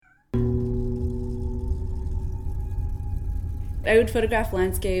I would photograph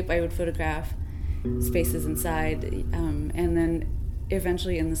landscape, I would photograph spaces inside, and then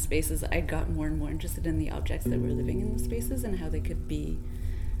eventually in the spaces I got more and more interested in the objects that were living in the spaces and how they could be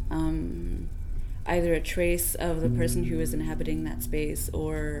either a trace of the person who was inhabiting that space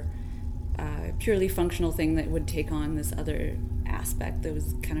or a purely functional thing that would take on this other aspect that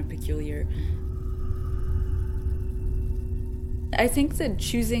was kind of peculiar. I think that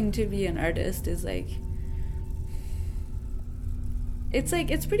choosing to be an artist is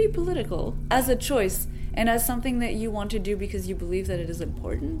it's pretty political as a choice and as something that you want to do because you believe that it is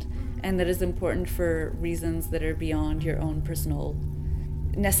important and that is important for reasons that are beyond your own personal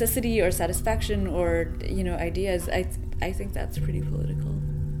necessity or satisfaction or, ideas. I think that's pretty political.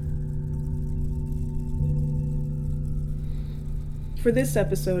 For this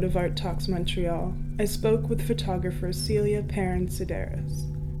episode of Art Talks Montreal, I spoke with photographer Celia Perrin-Sideris.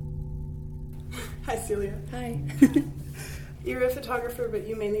 Hi, Celia. Hi. You're a photographer, but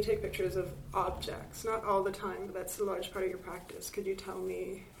you mainly take pictures of objects. Not all the time, but that's a large part of your practice. Could you tell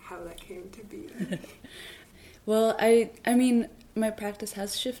me how that came to be? Well, I mean, my practice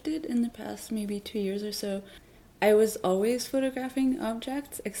has shifted in the past maybe 2 years or so. I was always photographing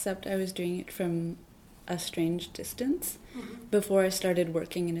objects, except I was doing it from a strange distance before I started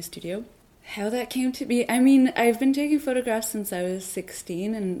working in a studio. How that came to be, I mean, I've been taking photographs since I was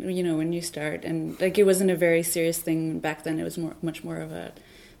 16, and, when you start, and, it wasn't a very serious thing back then. It was much more of a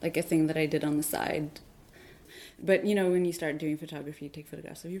thing that I did on the side. But, when you start doing photography, you take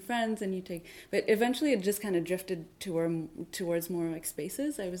photographs of your friends, and but eventually it just kind of drifted towards more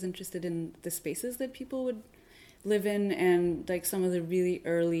spaces. I was interested in the spaces that people would live in, and, some of the really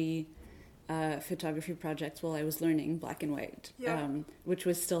early photography projects while I was learning black and white, which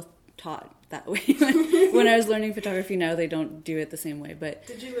was still taught that way. When I was learning photography now, they don't do it the same way. But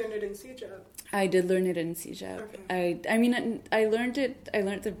did you learn it in CEGEP? I did learn it in CEGEP. Okay. I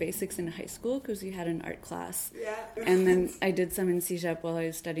learned the basics in high school because we had an art class. Yeah. And then I did some in CEGEP while I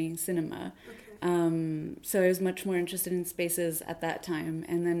was studying cinema. Okay. So I was much more interested in spaces at that time.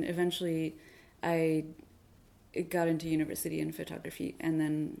 And then eventually I got into university in photography. And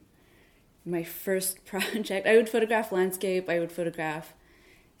then my first project, I would photograph landscape, I would photograph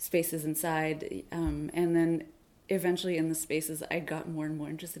spaces inside, and then eventually in the spaces I got more and more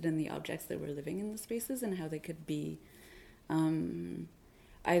interested in the objects that were living in the spaces and how they could be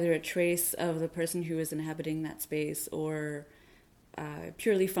either a trace of the person who was inhabiting that space or a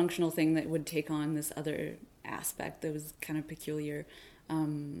purely functional thing that would take on this other aspect that was kind of peculiar.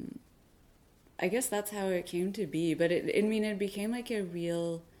 I guess that's how it came to be, but it became a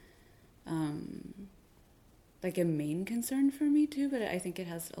real a main concern for me too, but I think it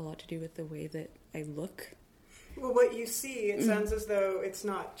has a lot to do with the way that I look. Well, what you see, it sounds as though it's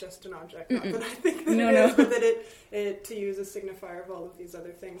not just an object. Not that I think that it is, but that it to use a signifier of all of these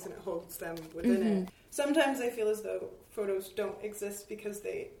other things, and it holds them within it. Sometimes I feel as though photos don't exist because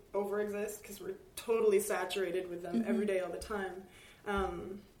they over-exist, because we're totally saturated with them every day, all the time.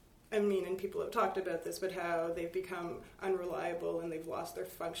 And people have talked about this, but how they've become unreliable and they've lost their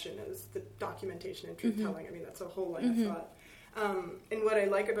function as the documentation and truth-telling. That's a whole line of thought. And what I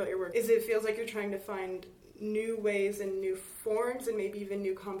like about your work is it feels like you're trying to find new ways and new forms and maybe even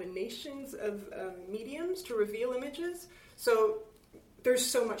new combinations of mediums to reveal images. So there's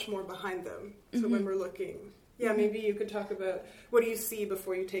so much more behind them. So when we're looking... Yeah, maybe you could talk about what do you see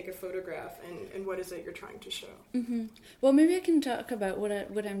before you take a photograph, and what is it you're trying to show? Well, maybe I can talk about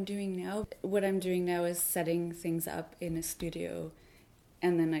what I'm doing now. What I'm doing now is setting things up in a studio,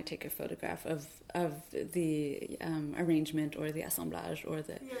 and then I take a photograph of the arrangement or the assemblage or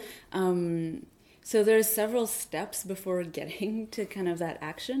the. Yeah. So there's several steps before getting to kind of that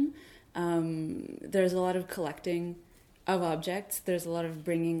action. There's a lot of collecting of objects. There's a lot of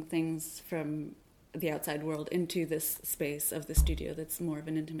bringing things from the outside world into this space of the studio that's more of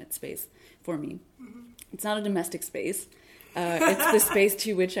an intimate space for me. It's not a domestic space. It's the space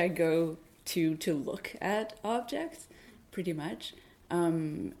to which I go to look at objects, pretty much.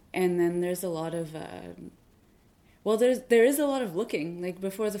 And then there's a lot of... there is a lot of looking.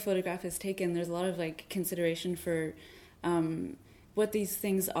 Before the photograph is taken, there's a lot of, consideration for what these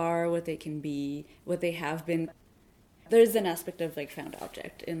things are, what they can be, what they have been. There's an aspect of found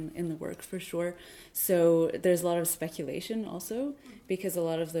object in the work for sure. So there's a lot of speculation also, because a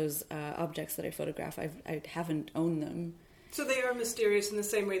lot of those objects that I photograph, I haven't owned them. So they are mysterious in the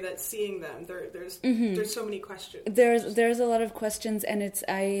same way that seeing them, there's so many questions. There's a lot of questions, and it's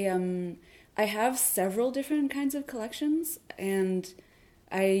I have several different kinds of collections, and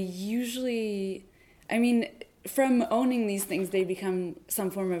I usually, from owning these things, they become some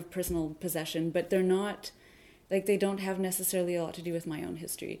form of personal possession, but they're not like they don't have necessarily a lot to do with my own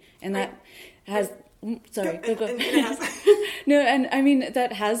history, and that has. Sorry, go. No, and I mean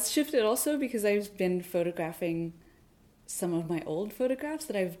that has shifted also because I've been photographing some of my old photographs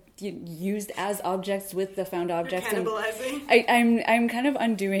that I've used as objects with the found objects. You're cannibalizing. I'm kind of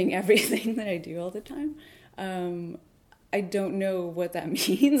undoing everything that I do all the time. I don't know what that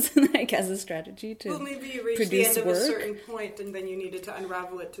means, like as a strategy to maybe you reached the end of a certain point, and then you needed to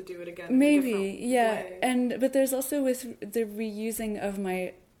unravel it to do it again. Maybe, yeah. Way. But there's also with the reusing of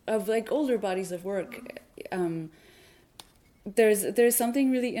like older bodies of work. There's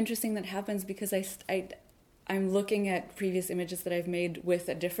something really interesting that happens because I'm looking at previous images that I've made with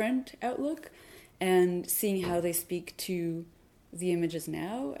a different outlook, and seeing how they speak to the images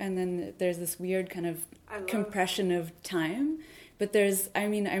now, and then there's this weird kind of compression of time, but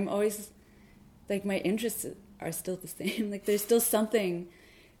I'm always like my interests are still the same. Like there's still something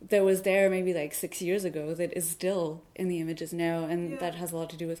that was there maybe like 6 years ago that is still in the images now, and that has a lot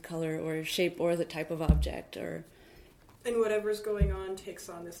to do with color or shape or the type of object, and whatever's going on takes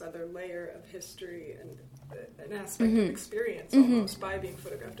on this other layer of history and an aspect of experience almost by being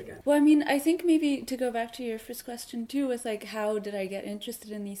photographed again. Well, I mean, I think maybe to go back to your first question too, with like how did I get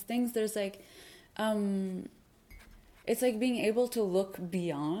interested in these things? There's like, it's like being able to look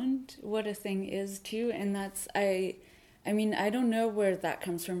beyond what a thing is too, and that's I mean, I don't know where that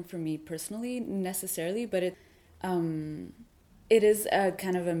comes from for me personally necessarily, but it is a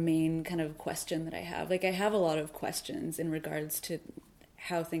kind of a main kind of question that I have. Like I have a lot of questions in regards to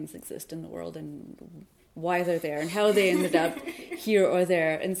how things exist in the world and why they're there and how they ended up here or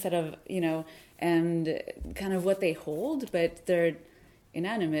there instead of, and kind of what they hold, but they're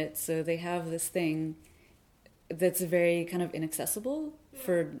inanimate. So they have this thing that's very kind of inaccessible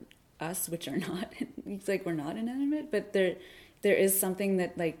for us, which are not. It's like we're not inanimate, but there is something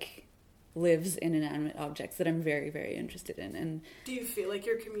that like lives in inanimate objects that I'm very, very interested in. And do you feel like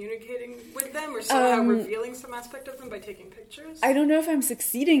you're communicating with them or somehow revealing some aspect of them by taking pictures? I don't know if I'm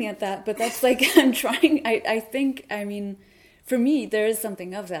succeeding at that, but that's like I'm trying. I think, I mean, for me, there is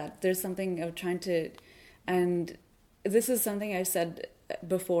something of that. There's something of trying to, and this is something I've said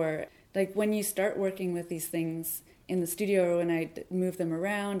before, like when you start working with these things in the studio, when I move them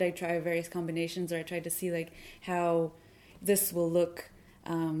around, I try various combinations, or I try to see like how this will look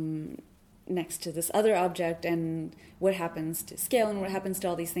next to this other object, and what happens to scale and what happens to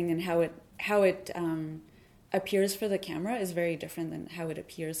all these things, and how it appears for the camera is very different than how it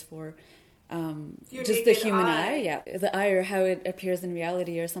appears for just the human eye. Yeah, the eye, or how it appears in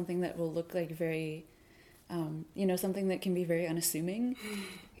reality, or something that will look like very something that can be very unassuming,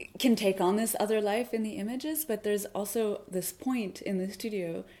 can take on this other life in the images. But there's also this point in the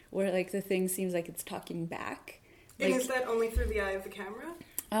studio where like the thing seems like it's talking back. And is that only through the eye of the camera?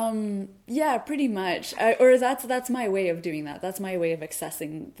 Yeah, pretty much. Or that's my way of doing that. That's my way of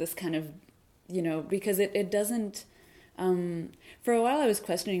accessing this kind of, because it doesn't, for a while I was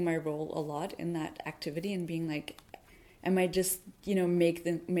questioning my role a lot in that activity and being like, am I just,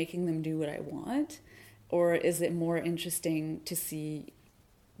 making them do what I want? Or is it more interesting to see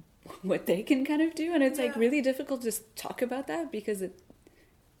what they can kind of do? And it's like really difficult to just talk about that because it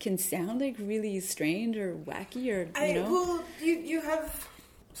can sound like really strange or wacky or, Well, you have...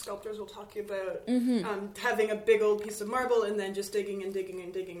 Sculptors will talk about having a big old piece of marble and then just digging and digging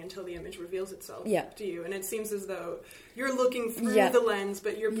and digging until the image reveals itself to you. And it seems as though you're looking through the lens,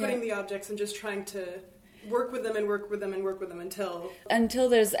 but you're putting the objects and just trying to work with them and work with them and work with them until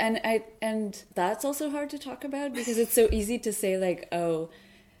there's and that's also hard to talk about because it's so easy to say like, oh,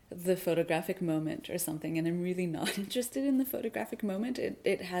 the photographic moment or something, and I'm really not interested in the photographic moment.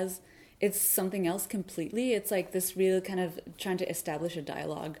 It's something else completely. It's like this real kind of trying to establish a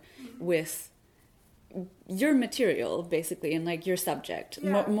dialogue with your material, basically, and like your subject,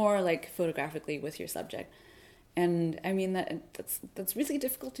 more like photographically with your subject. And I mean that's really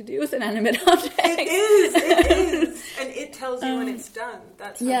difficult to do with an animate object. It is, and it tells you when it's done.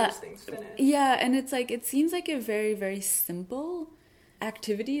 That's how those things finish. Yeah, and it's like it seems like a very, very simple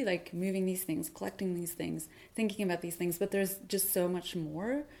activity, like moving these things, collecting these things, thinking about these things, but there's just so much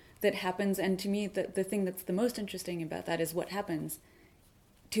more that happens. And to me, the thing that's the most interesting about that is what happens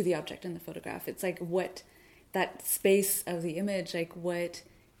to the object in the photograph. It's like what that space of the image, like what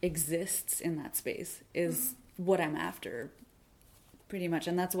exists in that space is what I'm after pretty much.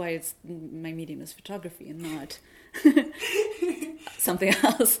 And that's why my medium is photography and not something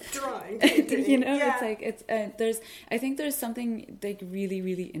else. Drawing. It's like, I think there's something like really,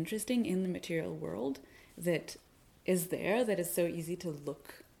 really interesting in the material world that is there, that is so easy to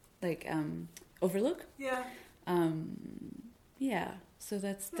overlook. Yeah. So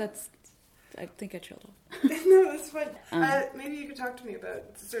that's I think I trailed off. No, that's fine. Maybe you could talk to me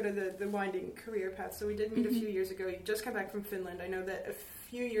about sort of the winding career path. So we did meet a few years ago. You just come back from Finland. I know that a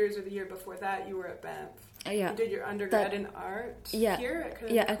few years or the year before that, you were at Banff. Yeah. You did your undergrad in art here at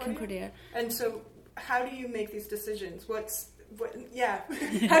Concordia? Yeah, at Concordia. And so how do you make these decisions?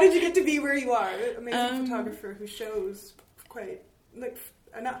 How did you get to be where you are? Amazing photographer who shows quite, like,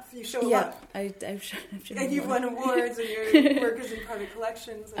 enough. You show a lot. I've shown and you've won awards, and your work is in private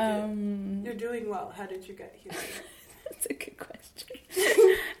collections. You're doing well. How did you get here? That's a good question.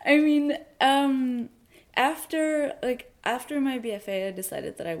 I mean, after my BFA, I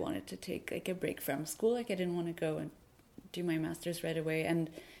decided that I wanted to take like a break from school. Like I didn't want to go and do my master's right away, and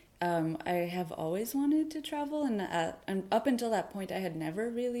I have always wanted to travel. And up until that point, I had never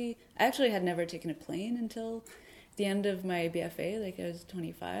taken a plane until the end of my BFA. Like I was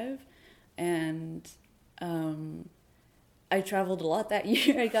 25, and I traveled a lot that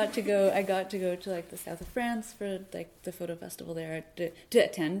year. I got to go to like the south of France for like the photo festival there to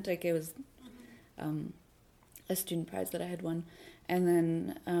attend. Like it was a student prize that I had won, and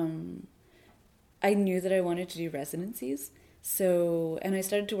then I knew that I wanted to do residencies. So, and I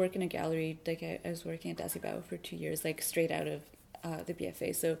started to work in a gallery. Like I was working at Das Bau for 2 years, like straight out of the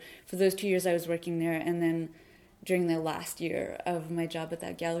BFA. So for those 2 years, I was working there, and then during the last year of my job at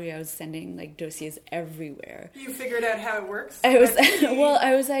that gallery, I was sending like dossiers everywhere. You figured out how it works? I was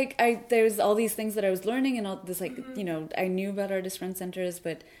there was all these things that I was learning, and all this like, you know, I knew about artist run centers,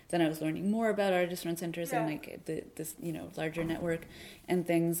 but then I was learning more about artist run centers and like this, you know, larger network and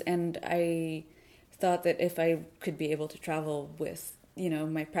things. And I thought that if I could be able to travel with, you know,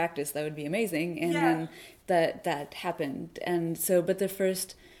 my practice, that would be amazing. And then that happened. And so, but the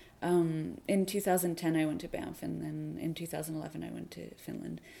first, in 2010 I went to Banff, and then in 2011 I went to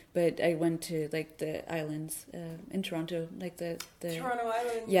Finland. But I went to like the islands in Toronto, like the Toronto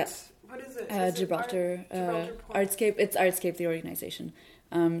Islands. Yeah. What is it? Gibraltar Artscape. It's Artscape, the organization.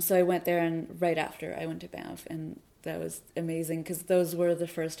 So I went there, and right after I went to Banff, and that was amazing because those were the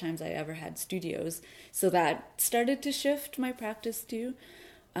first times I ever had studios. So that started to shift my practice too.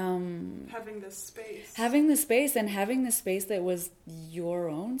 Having this space and having the space that was your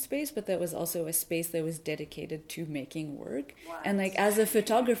own space, but that was also a space that was dedicated to making work. What? And like as a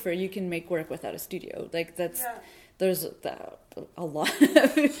photographer, you can make work without a studio. Like there's a lot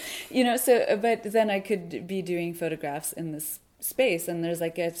of, you know, so, but then I could be doing photographs in this space, and there's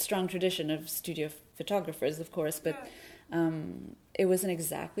like a strong tradition of studio photographers, of course, but it wasn't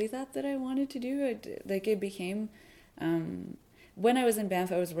exactly that I wanted to do. It became, when I was in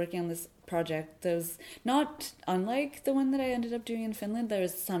Banff, I was working on this project that was not unlike the one that I ended up doing in Finland. There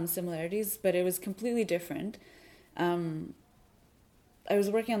was some similarities, but it was completely different. I was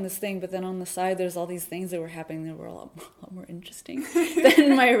working on this thing, but then on the side, there's all these things that were happening that were a lot more interesting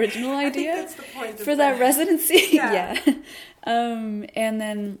than my original idea. I think that's the point for that residency. Yeah. And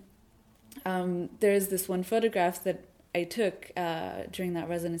then there's this one photograph that I took during that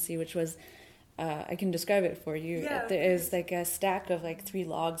residency, which was, I can describe it for you. Yeah, there is like a stack of like 3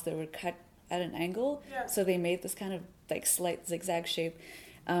 logs that were cut at an angle. Yeah. So they made this kind of like slight zigzag shape.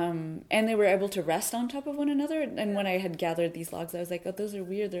 And they were able to rest on top of one another. And when I had gathered these logs, I was like, oh, those are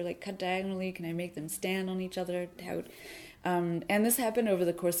weird. They're like cut diagonally. Can I make them stand on each other? And this happened over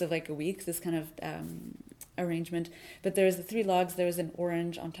the course of like a week, this kind of arrangement. But there was the 3 logs. There was an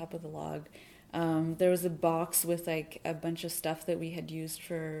orange on top of the log. There was a box with like a bunch of stuff that we had used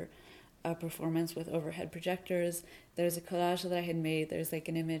for a performance with overhead projectors. There's a collage that I had made. There's like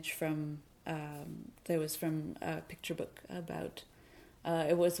an image from that was from a picture book about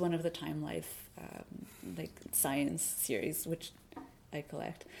it was one of the Time Life like science series, which I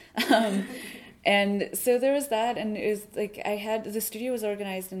collect. And so there was that, and it was like the studio was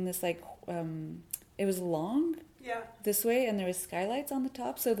organized in this like it was long this way, and there was skylights on the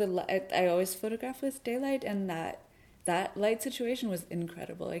top, so I always photograph with daylight, and that light situation was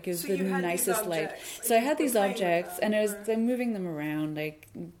incredible. Like it was the nicest light. So I had these objects, and I was moving them around like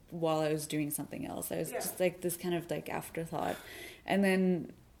while I was doing something else. I was just like this kind of like afterthought, and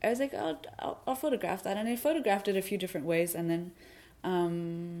then I was like, I'll photograph that, and I photographed it a few different ways, and then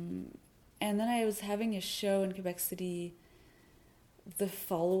I was having a show in Quebec City the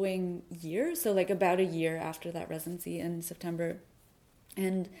following year, so like about a year after that residency in September,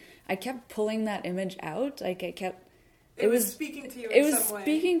 and I kept pulling that image out. Like it was speaking to you in some way. It was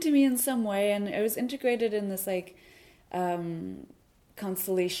speaking to me in some way, and it was integrated in this like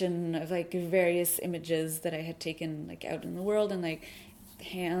constellation of like various images that I had taken like out in the world, and like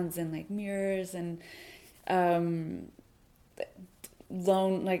hands and like mirrors and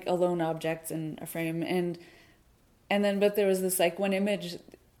lone objects in a frame, and then but there was this like one image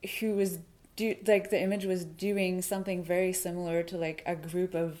who was the image was doing something very similar to like a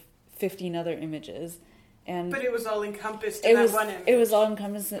group of 15 other images. But it was all encompassed in that one image. It was all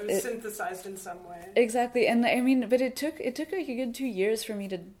encompassed. It was synthesized in some way. Exactly. And I mean, but it took like a good 2 years for me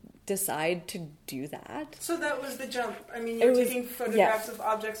to decide to do that. So that was the jump. I mean, you were taking photographs of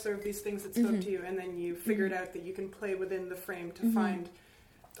objects or of these things that spoke to you, and then you figured out that you can play within the frame to find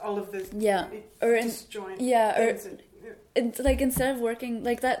all of the disjoint things. It's like, instead of working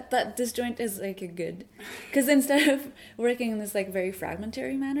like that disjoint is like a good, because instead of working in this like very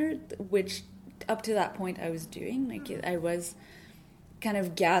fragmentary manner, which up to that point I was doing, like I was kind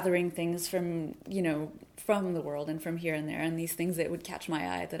of gathering things from, from the world and from here and there, and these things that would catch my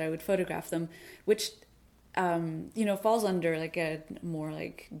eye, that I would photograph them, which falls under like a more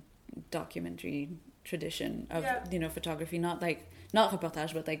like documentary tradition of photography, not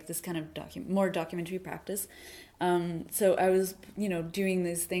reportage, but like this kind of more documentary practice. So I was doing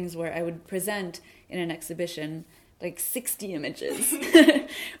these things where I would present in an exhibition like 60 images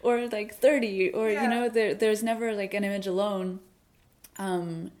or like 30, or there's never like an image alone.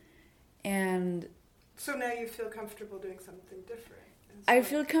 And so now you feel comfortable doing something different. I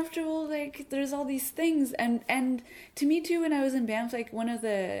feel comfortable, like there's all these things, and to me too, when I was in Banff, like one of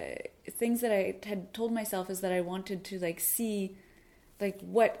the things that I had told myself is that I wanted to like see like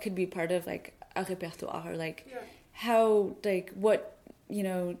what could be part of like a répertoire, or like how, like what,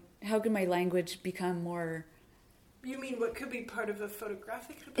 how could my language become more. You mean what could be part of a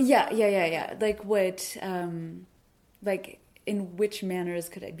photographic repertoire? Yeah. Like what, like in which manners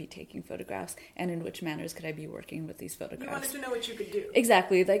could I be taking photographs, and in which manners could I be working with these photographs? You wanted to know what you could do.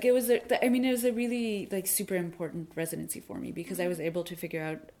 Exactly. Like it was a really like super important residency for me, because I was able to figure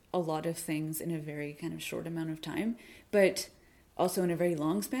out a lot of things in a very kind of short amount of time, but also in a very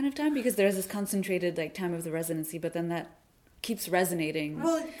long span of time, because there's this concentrated like time of the residency, but then that keeps resonating.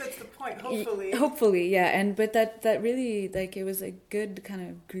 Well, that's the point, hopefully. Hopefully, yeah. But that really, like, it was a good kind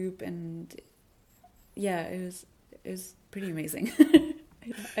of group, and yeah, it was pretty amazing.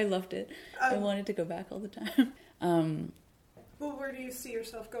 I loved it. I wanted to go back all the time. Well, where do you see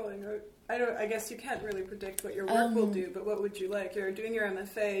yourself going? Or, I guess you can't really predict what your work will do, but what would you like? You're doing your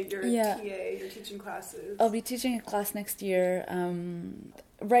MFA, you're a TA, you're teaching classes. I'll be teaching a class next year.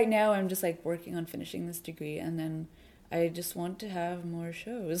 Right now I'm just like working on finishing this degree, and then I just want to have more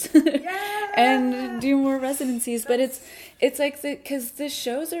shows and do more residencies. But it's like because the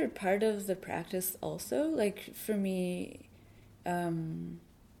shows are part of the practice also. Like for me,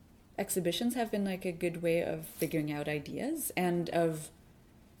 exhibitions have been like a good way of figuring out ideas, and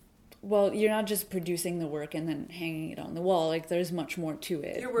you're not just producing the work and then hanging it on the wall. Like there's much more to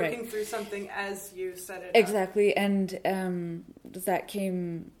it. You're working through something as you set it exactly up. And that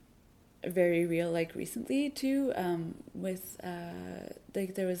came very real like recently too, with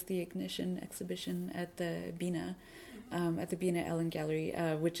like there was the Ignition exhibition at the Bina, at the Bina Ellen Gallery,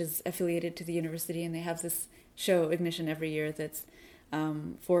 which is affiliated to the university, and they have this show Ignition every year that's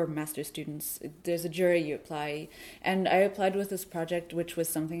for master's students. There's a jury, you apply, and I applied with this project, which was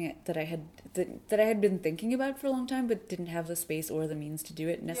something that I had been thinking about for a long time, but didn't have the space or the means to do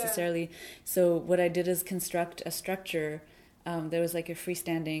it necessarily. So what I did is construct a structure. There was like a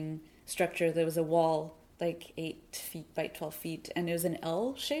freestanding structure. There was a wall like 8 feet by 12 feet, and it was an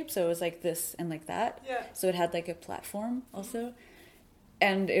L shape, so it was like this and like that. So it had like a platform also.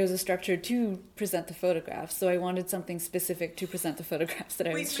 And it was a structure to present the photographs. So I wanted something specific to present the photographs that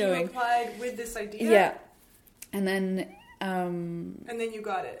I was showing. You applied with this idea? Yeah. And then... and then you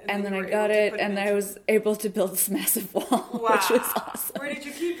got it. And then I got it, and I was able to build this massive wall, which was awesome. Where did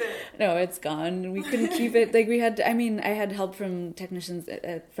you keep it? No, it's gone. We couldn't keep it. Like, we had... I mean, I had help from technicians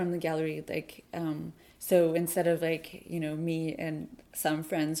from the gallery, like... So instead of like, me and some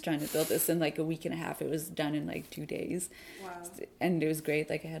friends trying to build this in like a week and a half, it was done in like 2 days. Wow. And it was great.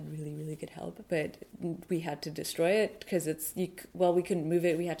 Like I had really, really good help, but we had to destroy it because we couldn't move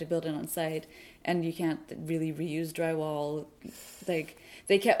it. We had to build it on site, and you can't really reuse drywall. Like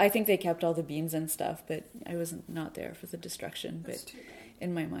I think they kept all the beams and stuff, but I wasn't not there for the destruction. That's but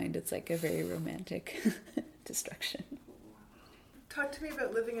in my mind, it's like a very romantic destruction. Talk to me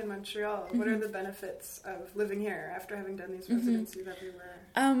about living in Montreal. What are the benefits of living here after having done these residencies everywhere?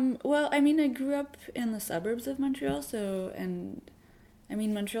 Well, I mean, I grew up in the suburbs of Montreal,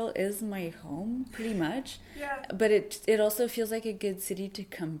 Montreal is my home pretty much. Yeah. But it also feels like a good city to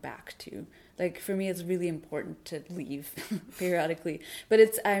come back to. Like for me, it's really important to leave periodically. But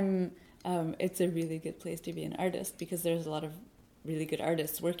it's a really good place to be an artist, because there's a lot of really good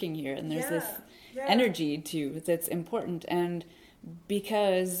artists working here, and there's this energy too that's important. And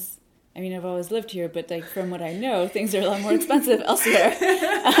because I've always lived here, but like from what I know, things are a lot more expensive elsewhere.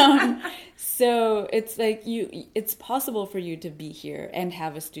 So it's like it's possible for you to be here and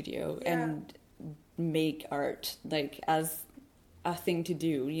have a studio and make art like as a thing to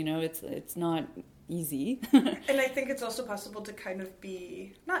do, you know. It's not easy. And I think it's also possible to kind of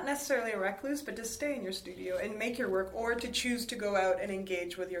be not necessarily a recluse, but to stay in your studio and make your work, or to choose to go out and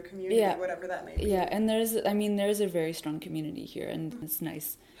engage with your community, whatever that may be. Yeah, and there's a very strong community here, and it's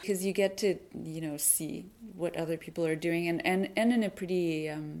nice because you get to, you know, see what other people are doing, and in a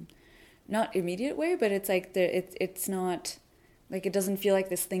pretty not immediate way, but it's like it's not like, it doesn't feel like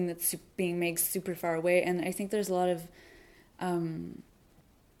this thing that's being made super far away. And I think there's a lot of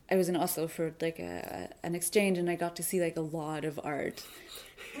I was in Oslo for like an exchange, and I got to see like a lot of art,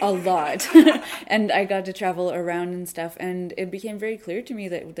 a lot, and I got to travel around and stuff, and it became very clear to me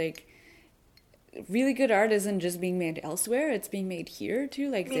that like really good art isn't just being made elsewhere; it's being made here too.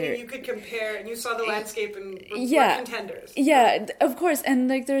 Like, meaning you could compare, and you saw the landscape and were contenders. Yeah, of course, and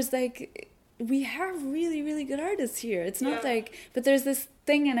like there's like, we have really, really good artists here. It's not like, but there's this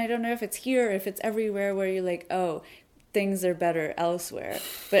thing, and I don't know if it's here or if it's everywhere, where you're like, oh, things are better elsewhere.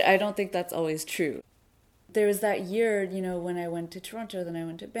 But I don't think that's always true. There was that year, you know, when I went to Toronto, then I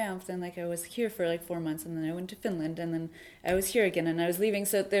went to Banff, then like I was here for like 4 months, and then I went to Finland, and then I was here again, and I was leaving.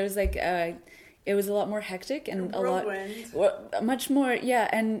 So there was like, it was a lot more hectic and much more,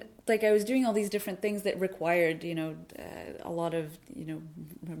 and like I was doing all these different things that required, you know, a lot of, you know,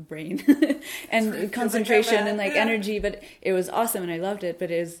 brain and concentration and like energy, but it was awesome and I loved it. But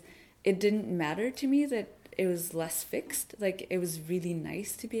it didn't matter to me that it was less fixed. Like, it was really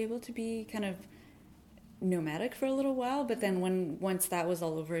nice to be able to be kind of nomadic for a little while, but then once that was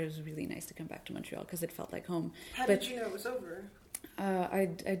all over, it was really nice to come back to Montreal because it felt like home. How did you know it was over? I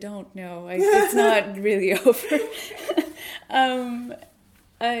don't know. It's not really over.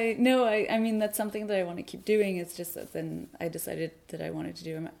 I mean, that's something that I want to keep doing. It's just that then I decided that I wanted to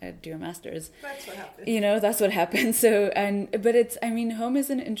do a master's. That's what happened. You know, that's what happened. So, but it's, I mean, home is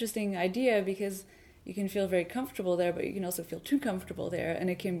an interesting idea because you can feel very comfortable there, but you can also feel too comfortable there, and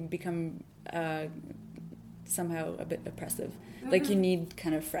it can become somehow a bit oppressive. Mm-hmm. Like, you need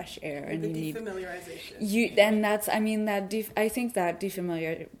kind of fresh air, and you need defamiliarization. And that's, I mean, I think that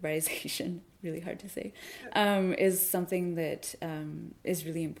defamiliarization, really hard to say, is something that is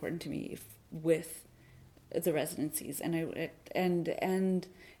really important to me with the residencies, and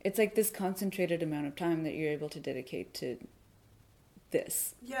it's like this concentrated amount of time that you're able to dedicate to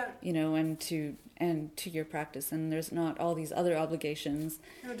this, you know, and to your practice, and there's not all these other obligations,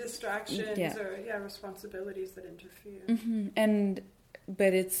 no distractions or responsibilities that interfere. Mm-hmm.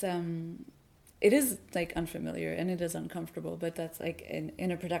 But it's it is like unfamiliar and it is uncomfortable, but that's like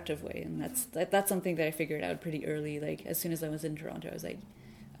in a productive way, and that's something that I figured out pretty early. Like, as soon as I was in Toronto, I was like,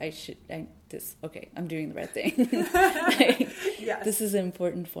 I'm doing the right thing. Like, this is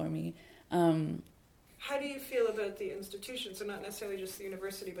important for me. How do you feel about the institutions, so not necessarily just the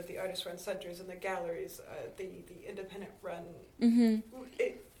university, but the artist-run centers and the galleries, the independent run? Mm-hmm.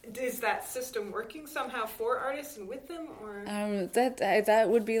 Is that system working somehow for artists and with them, or that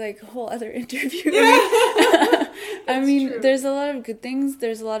would be like a whole other interview? I mean, true. There's a lot of good things.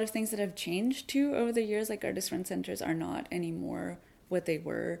 There's a lot of things that have changed too over the years. Like, artist-run centers are not anymore what they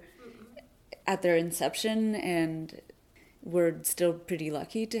were at their inception, and we're still pretty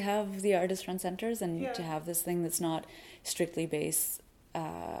lucky to have the artist-run centers and to have this thing that's not strictly based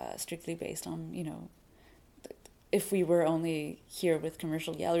on, you know, if we were only here with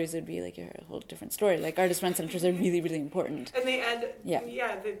commercial galleries, it'd be like a whole different story. Like, artist-run centers are really, really important. And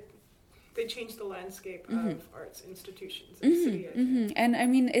they changed the landscape of arts institutions in the city. And I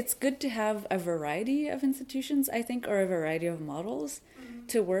mean, it's good to have a variety of institutions, I think, or a variety of models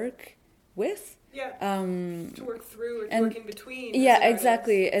to work with. To work through or to work in between. Yeah,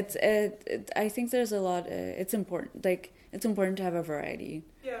 exactly. I think there's a lot. It's important. Like, it's important to have a variety.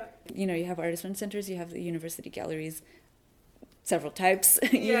 Yeah. You know, you have artist-run centers, you have the university galleries, several types.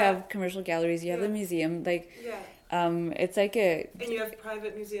 You have commercial galleries, you have the museum. Like, it's like a. And you have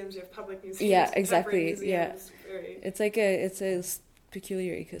private museums, you have public museums. Yeah, exactly. Museums, it's like it's a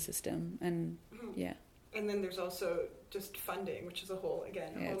peculiar ecosystem, and And then there's also just funding, which is a whole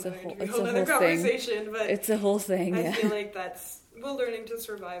whole conversation. Thing. But it's a whole thing. I feel like we're learning to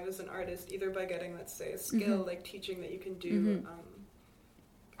survive as an artist, either by getting, let's say, a skill like teaching that you can do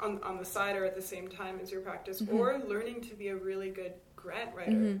on the side or at the same time as your practice, or learning to be a really good grant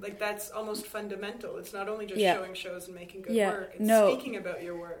writer. Like, that's almost fundamental. It's not only just showing shows and making good work. It's speaking about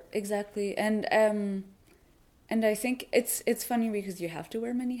your work. Exactly, and I think it's funny because you have to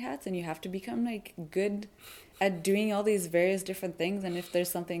wear many hats and you have to become like good at doing all these various different things. And if there's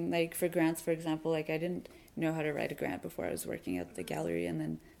something like for grants, for example, like I didn't know how to write a grant before I was working at the gallery, and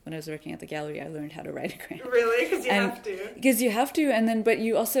then when I was working at the gallery, I learned how to write a grant. Really? Because you have to. Because you have to, and then, but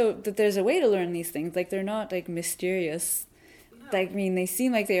you also, that there's a way to learn these things. Like, they're not, like, mysterious. No. Like, I mean, they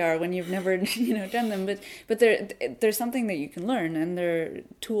seem like they are when you've never, done them, but there's something that you can learn, and they're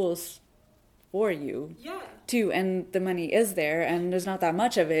tools for you. Yeah. Too, and the money is there, and there's not that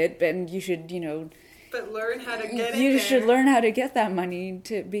much of it, and you should, But learn how to get it. You should learn how to get that money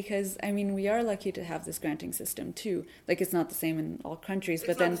because I mean we are lucky to have this granting system too. Like it's not the same in all countries,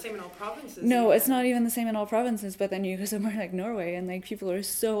 but then it's not the same in all provinces. No, either. It's not even the same in all provinces. But then you go somewhere like Norway, and like people are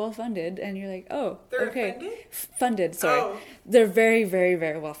so well funded, and you're like, oh, they're okay, funded. Sorry, oh. They're very, very,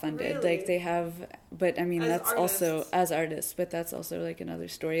 very well funded. Really? Like they have, but I mean that's also as artists, but that's also like another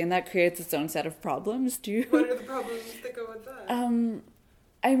story, and that creates its own set of problems too. What are the problems that go with that?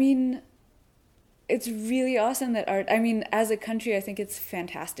 I mean. It's really awesome that as a country, I think it's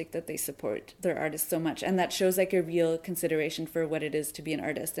fantastic that they support their artists so much. And that shows like a real consideration for what it is to be an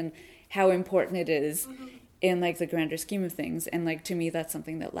artist and how important it is in like the grander scheme of things. And like, to me, that's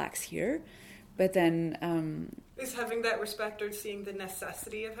something that lacks here. But then... is having that respect or seeing the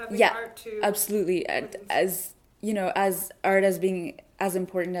necessity of having art too? Absolutely. As art as being as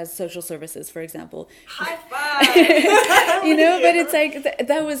important as social services, for example. High five! But it's like,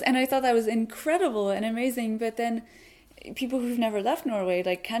 that was, and I thought that was incredible and amazing, but then people who've never left Norway,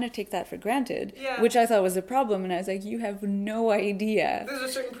 like, kind of take that for granted, which I thought was a problem, and I was like, you have no idea. There's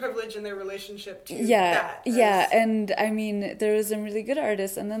a certain privilege in their relationship to that. Yeah, and I mean, there was some really good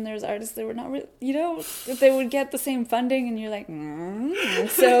artists, and then there's artists that were not really, they would get the same funding, and you're like,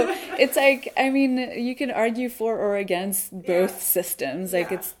 So it's like, I mean, you can argue for or against both systems.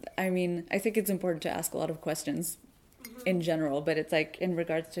 Like, I think it's important to ask a lot of questions in general, but it's like in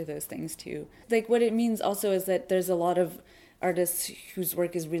regards to those things too. Like what it means also is that there's a lot of artists whose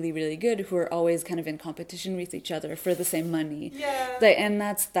work is really, really good who are always kind of in competition with each other for the same money. Yeah. And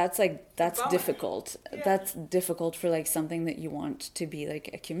that's difficult. Yeah. That's difficult for like something that you want to be like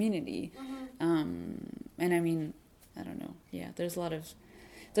a community. And I mean, I don't know. Yeah, there's a lot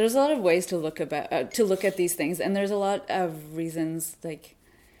of ways to look at these things, and there's a lot of reasons like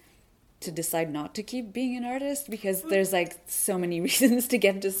to decide not to keep being an artist, because there's like so many reasons to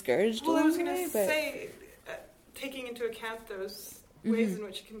get discouraged. Well, I was going to say, taking into account those ways in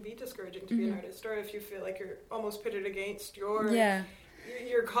which it can be discouraging to be an artist, or if you feel like you're almost pitted against your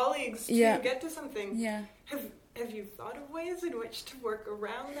colleagues to get to something. Yeah. Have you thought of ways in which to work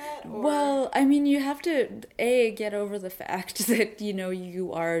around that? Or? Well, I mean, you have to get over the fact that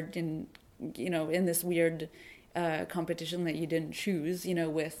you are in this weird competition that you didn't choose,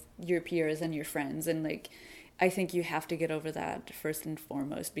 with your peers and your friends, and like I think you have to get over that first and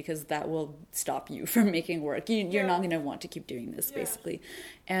foremost, because that will stop you from making work. You're not going to want to keep doing this, basically.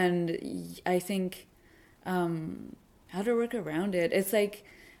 And I think how to work around it, it's like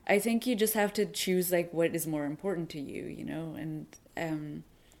I think you just have to choose like what is more important to you, and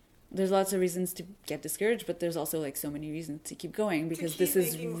there's lots of reasons to get discouraged, but there's also like so many reasons to keep going, because this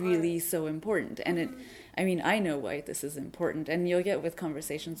is really so important. And I know why this is important, and you'll get with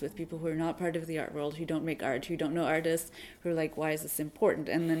conversations with people who are not part of the art world, who don't make art, who don't know artists, who are like, why is this important?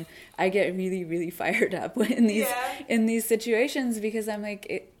 And then I get really, really fired up in these situations, because I'm like,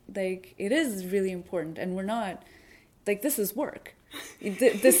 it is really important, and we're not like, this is work.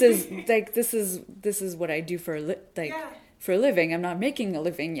 This is what I do for a living. I'm not making a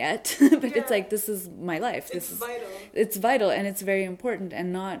living yet, but it's like, this is my life. It's vital. It's vital, and it's very important,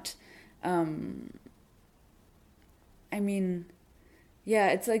 and not,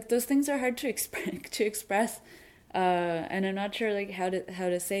 it's like those things are hard to express, and I'm not sure like how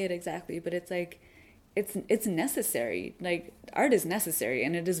to say it exactly, but it's like, it's necessary. Like, art is necessary,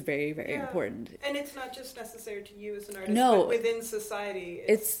 and it is very, very important. And it's not just necessary to you as an artist, but within society.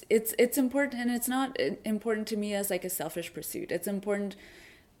 It's important, and it's not important to me as like a selfish pursuit. It's important,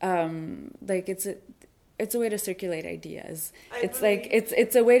 like it's a way to circulate ideas.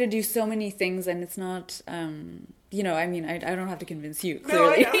 It's a way to do so many things, and it's not, I don't have to convince you,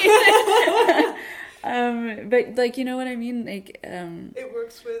 clearly. No, I know. But like, you know what I mean? Like, it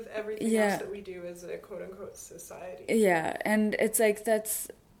works with everything else that we do as a quote unquote society. Yeah. And it's like,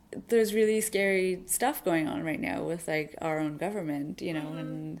 there's really scary stuff going on right now with like our own government,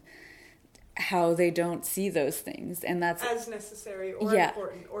 and how they don't see those things. And that's as necessary or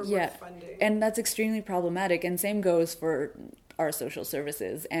important or worth funding. And that's extremely problematic. And same goes for our social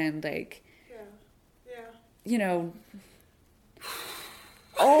services and like,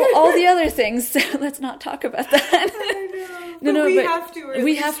 all the other things. So let's not talk about that. I know. But we have to. Or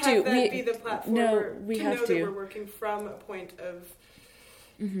we have to. That be the platform. No, we to have know to. That we're working from a point of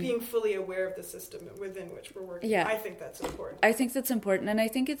being fully aware of the system within which we're working. I think that's important. I think that's important, and I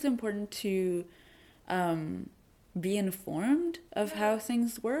think it's important to be informed of how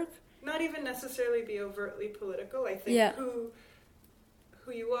things work. Not even necessarily be overtly political. I think who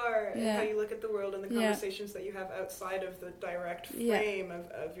you are and how you look at the world and the conversations that you have outside of the direct frame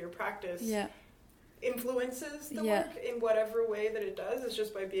of your practice influences the work in whatever way that it does. Is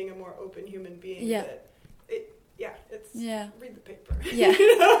just by being a more open human being that read the paper. Yeah.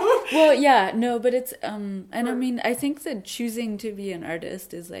 You know? Well, no, but it's and I mean, I think that choosing to be an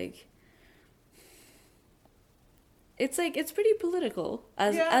artist is like it's pretty political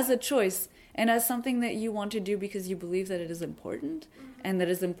as a choice and as something that you want to do because you believe that it is important and that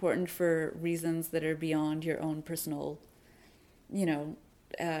is important for reasons that are beyond your own personal,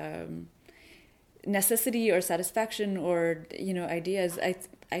 necessity or satisfaction or, ideas. I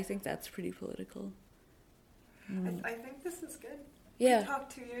think that's pretty political. I think this is good. Yeah. We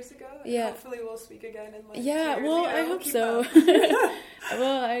talked 2 years ago, and hopefully we'll speak again in like 2 Yeah, years. well, I hope so.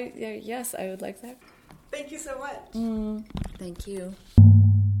 Well, yes, I would like that. Thank you so much. Thank you.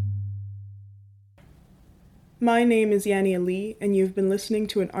 My name is Yanni Ali, and you've been listening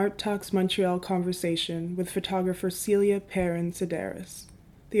to an Art Talks Montreal conversation with photographer Celia Perrin-Sideris.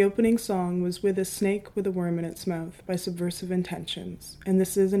 The opening song was With a Snake with a Worm in Its Mouth by Subversive Intentions, and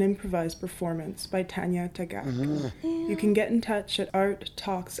this is an improvised performance by Tanya Tagak. You can get in touch at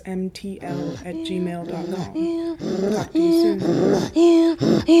arttalksmtl@gmail.com. Talk to you soon.